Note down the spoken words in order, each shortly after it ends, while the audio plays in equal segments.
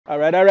All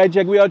right,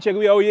 check we out.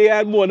 Yeah,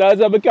 and Mona's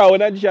of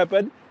McCowan and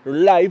Shepherd,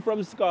 live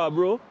from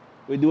Scarborough.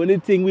 We're doing the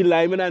thing with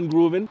Lyman and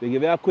Groovin. We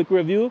give you a quick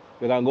review.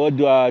 We're going to go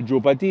do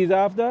Drupati's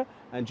after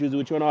and choose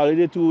which one out of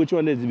the two, which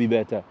one needs to be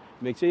better.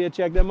 Make sure you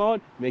check them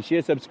out. Make sure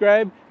you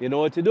subscribe. You know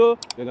what to do.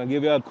 We're going to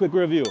give you a quick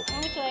review.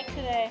 What would you like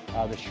today?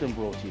 The shrimp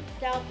roti.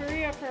 Dal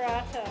puri or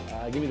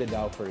paratha? Give me the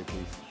dal puri,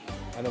 please.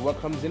 And then what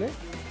comes in it?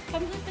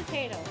 Comes with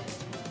potato.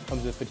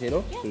 Comes with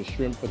potato? Yeah. So the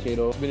shrimp,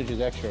 potato, spinach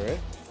is extra, right?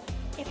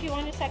 If you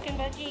want a second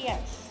veggie,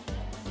 yes.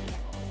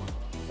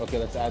 Okay,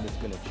 let's add the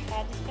spinach.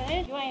 Add the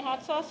spinach. You want any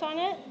hot sauce on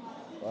it?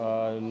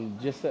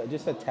 Just a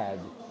tad.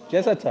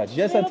 Just a touch.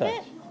 Just a touch.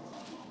 Bit?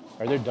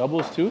 Are there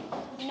doubles too?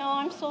 No,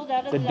 I'm sold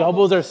out of the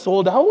doubles. Are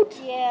sold out?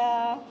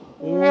 Yeah.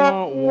 Okay,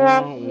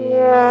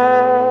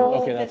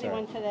 that's all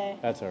right. Today.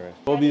 That's all right.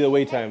 What will be the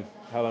wait time?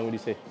 How long would you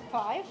say?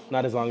 5.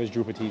 Not as long as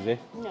Drupati's, eh?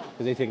 No.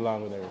 Because they take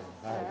long with their... All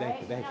right,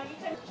 thank you.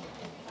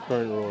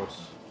 Current rolls.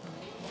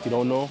 If you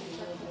don't know,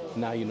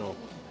 now you know.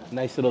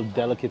 Nice little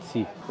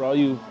delicacy. For all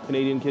you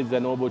Canadian kids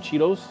that know about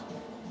Cheetos,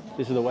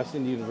 this is the West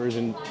Indian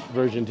version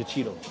to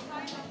Cheetos.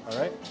 All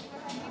right?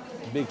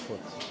 Bigfoot.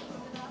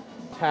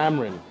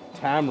 Tamarind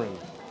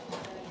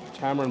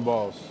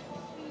balls.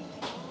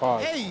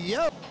 Pause. Hey,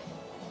 yo!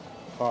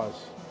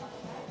 Pause.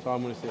 That's all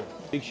I'm gonna say.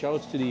 Big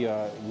shouts to the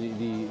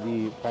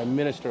Prime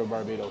Minister of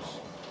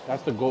Barbados.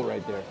 That's the GOAT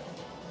right there.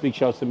 Big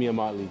shouts to Mia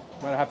Motley.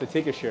 Might have to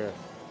take a share.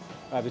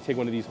 I have to take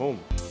one of these home.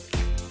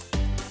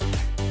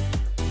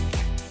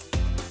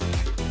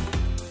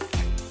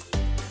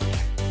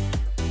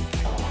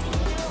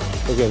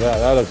 Look at that,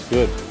 that looks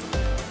good.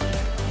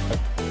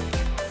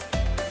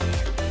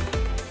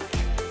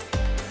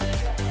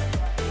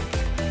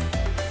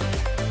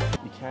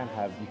 You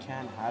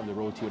can't have the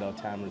roti without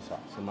tamarind sauce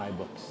in my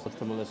books. Look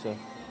to Melissa,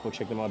 go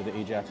check them out at the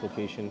Ajax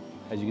location.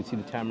 As you can see,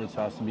 the tamarind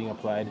sauce is being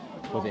applied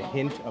with a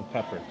hint of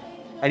pepper.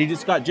 And you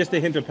just got just a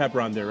hint of pepper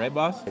on there, right,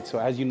 boss? So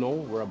as you know,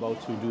 we're about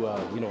to do a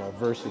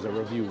versus, a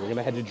review. We're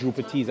gonna head to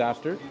Drupati's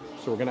after,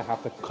 so we're gonna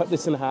have to cut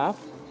this in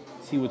half,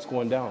 see what's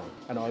going down.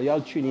 And all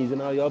y'all Trinis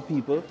and all y'all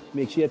people,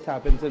 make sure you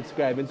tap and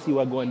subscribe and see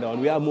what's going down.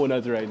 We have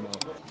Mona's right now.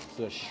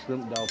 So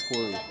shrimp dal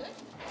puri.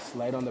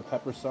 Slide on the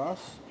pepper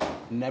sauce,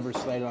 never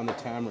slide it on the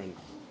tamarind.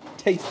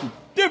 Taste the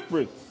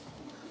difference.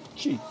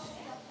 Cheese.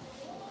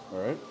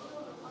 All right.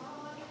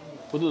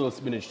 Put a little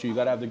spinach too. You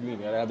gotta have the green.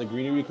 You gotta have the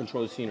greenery,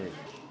 control the scenery.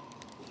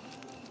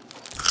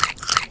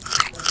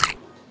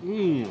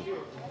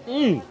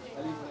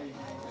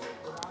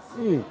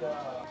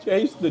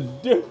 Taste the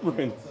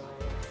difference.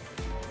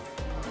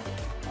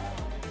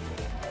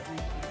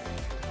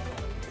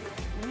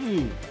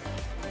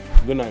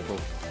 Good night,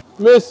 folks.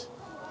 Miss,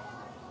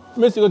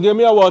 you gonna give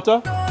me a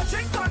water?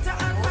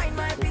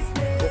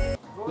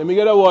 Let me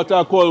get a water,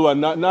 a cold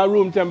one, not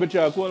room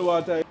temperature, cold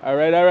water. All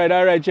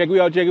right. Check we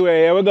out.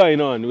 Here we're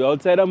going on. We're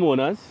outside of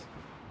Mona's,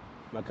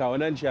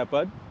 McCowan and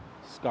Shepherd,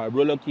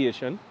 Scarborough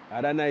location.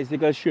 Had a nice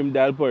little shrimp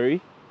dal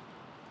puri.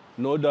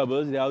 No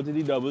doubles, they're out of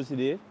the doubles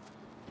today.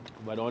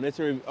 But honest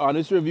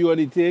review on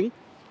the thing,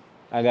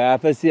 I gotta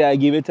have to say I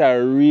give it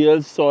a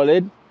real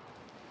solid.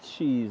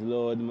 Jeez,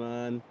 Lord,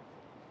 man.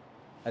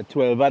 A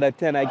 12 out of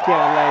 10, I can't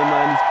lie,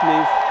 man,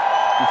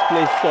 this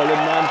place solid,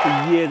 man. For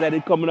years I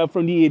did coming up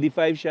from the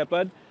 85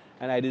 Shepherd,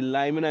 and I did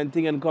Lyman and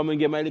thing and come and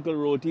get my little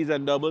rotis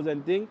and doubles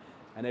and thing,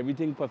 and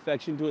everything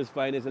perfection to its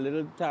finest. A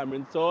little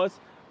tamarind sauce,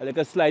 a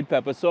little slight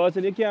pepper sauce,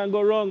 and you can't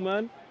go wrong,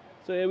 man.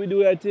 So here we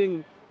do our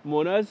thing.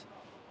 Mona's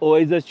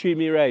always just treat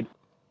me right.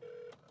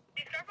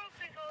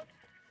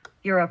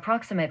 Your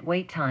approximate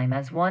wait time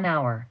is 1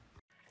 hour.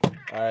 All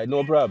right,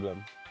 no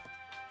problem.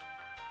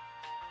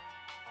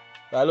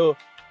 Hello.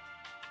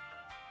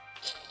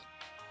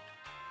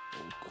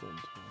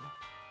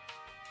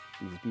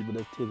 These people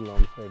that take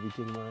long for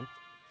everything, man.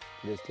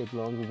 They just take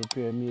long to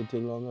prepare me,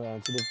 take long to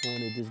answer the phone,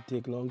 they just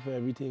take long for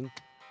everything.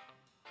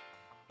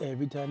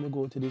 Every time you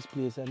go to this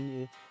place and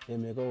you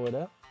make an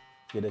order,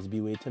 you just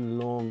be waiting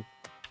long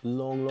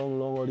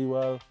all the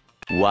while.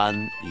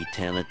 One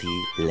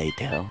eternity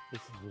later.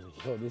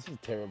 This is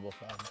terrible,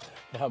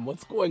 fam.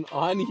 What's going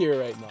on here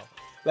right now?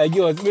 Like,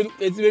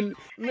 it's been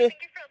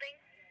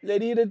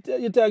lady,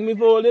 you thank me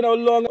for holding how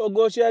long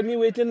ago she had me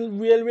waiting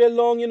real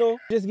long,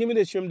 Just give me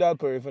the shrimp dal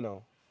puri for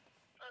now.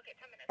 Okay,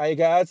 10 minutes.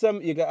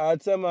 You can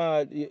add some,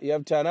 you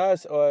have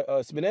chanas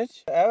or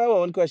spinach? I have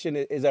one question.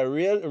 Is a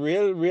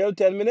real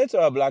 10 minutes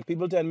or a black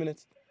people 10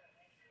 minutes?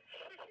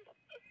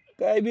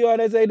 Can I be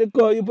honest, I did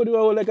call you, put me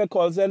on like a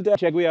call center.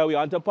 Check we are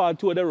on to part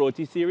 2 of the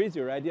Roti series.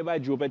 We're right here by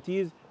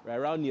Drupati's, right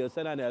around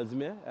Nielsen and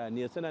Ellesmere,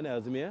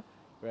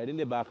 right in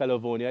the back of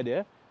Livonia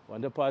there. We're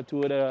on to part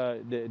 2 of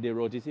the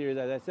Roti series,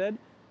 as I said.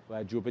 We're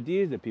at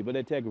Drupati's, the people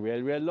that take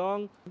real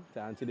long to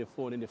answer the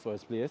phone in the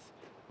first place.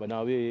 But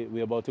now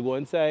we're about to go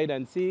inside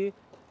and see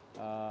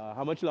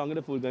how much longer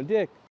the food can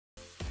take.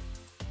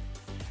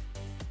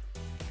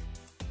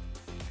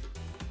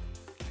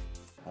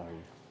 How are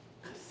you?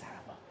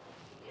 Cassava.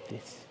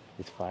 This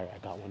is fire. I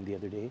got one the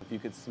other day. If you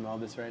could smell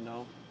this right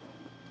now,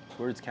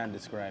 words can't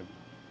describe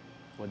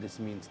what this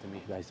means to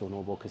me. You guys don't know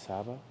about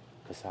cassava?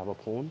 Cassava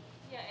pone?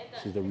 Yeah,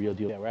 This is the real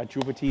deal. Yeah, we're at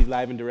Drupati's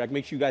live and direct.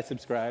 Make sure you guys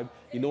subscribe.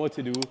 You know what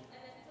to do.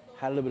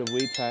 Had a little bit of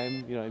wait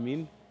time, you know what I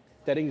mean?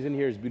 Settings in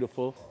here is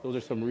beautiful. Those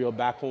are some real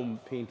back home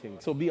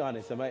paintings. So be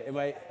honest,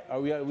 are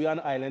we on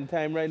island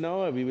time right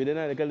now? Are we within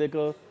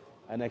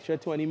an extra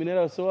 20 minutes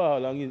or so? Or how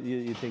long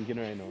you thinking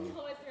right now?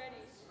 Oh, it's ready.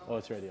 Oh,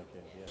 it's ready, okay.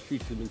 Yeah.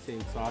 Streets have been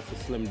saying sauce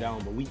is slimmed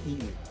down, but we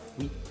eating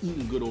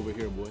good over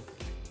here, boy.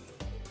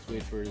 Let's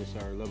wait for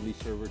our lovely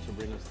server to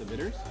bring us the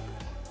bitters.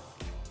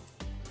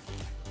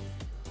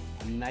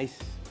 Nice,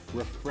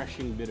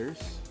 refreshing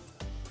bitters.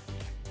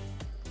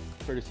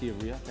 Courtesy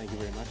of Ria, thank you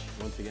very much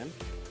once again.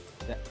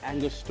 The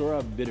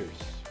Angostura bitters.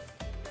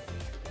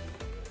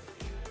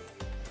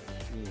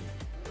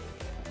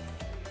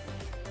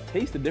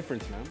 Taste the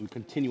difference, man. We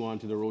continue on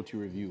to the roti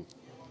review.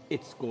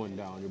 It's going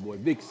down, your boy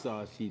Big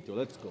Saucito.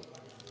 Let's go.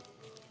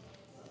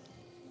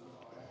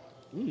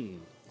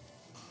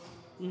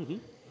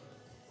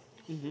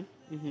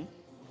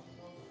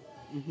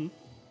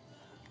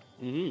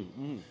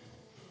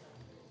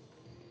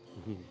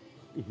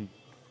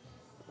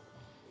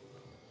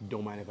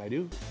 Don't mind if I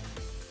do.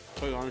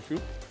 Tell you the honest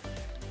truth.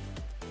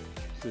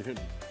 Not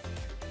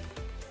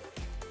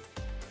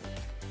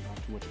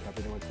too much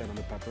pepper, don't want to set on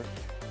the pepper.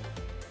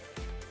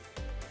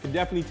 Can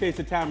definitely taste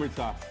the tamarind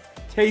sauce.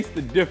 Taste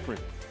the difference.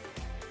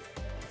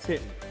 It's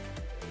hitting.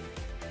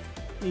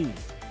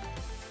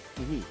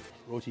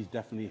 Roti's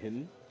definitely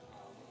hitting.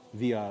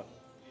 The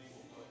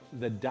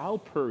dal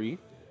puri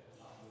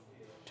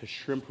to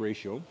shrimp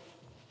ratio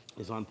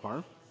is on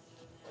par.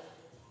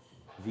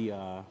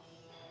 The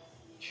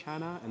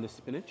chana and the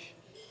spinach,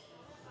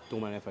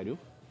 don't mind if I do.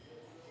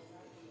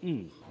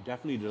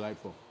 Definitely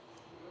delightful.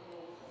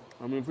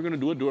 I mean, if we're gonna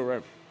do it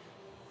right.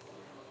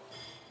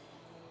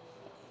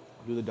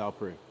 Do the dal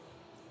puri.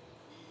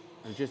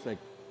 And it's just like,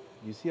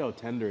 you see how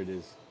tender it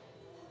is.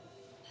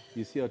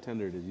 You see how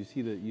tender it is. You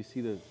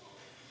see the,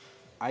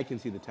 I can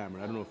see the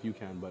tamarind. I don't know if you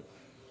can, but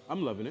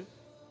I'm loving it.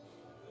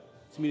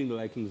 It's meeting the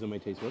likings of my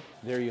taste bud.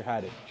 There you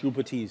had it.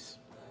 Drupati's.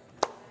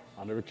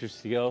 On the Richter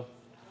scale,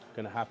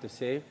 gonna have to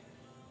say,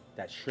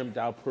 that shrimp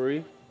dal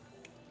puri,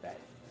 that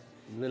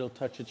little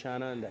touch of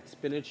chana and that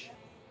spinach,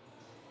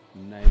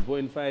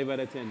 9.5 out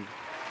of 10.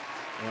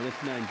 Honest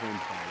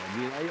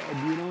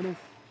 9.5.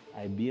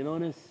 I'm being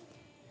honest.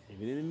 If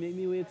it didn't make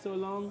me wait so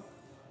long,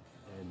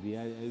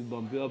 I'd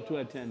bump it up to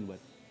a 10, but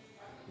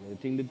the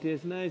thing that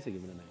tastes nice, I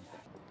give it a 9.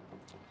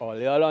 All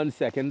y'all on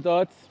second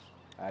thoughts,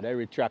 I'd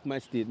retract my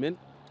statement.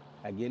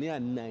 I give you a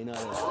 9 out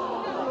of 10.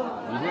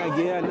 The reason I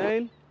give you a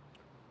 9,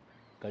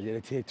 because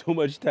it'll take too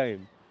much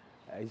time.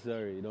 I'm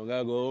sorry, you don't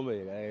gotta go home, but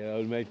you gotta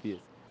hold my face.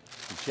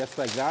 Just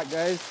like that,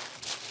 guys,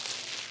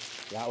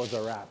 that was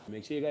a wrap.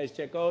 Make sure you guys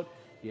check out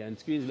and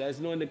Squeeze. Let us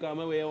know in the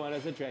comment where you want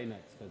us to try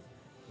next, because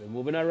we're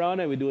moving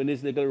around and we're doing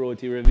this little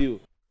roti review.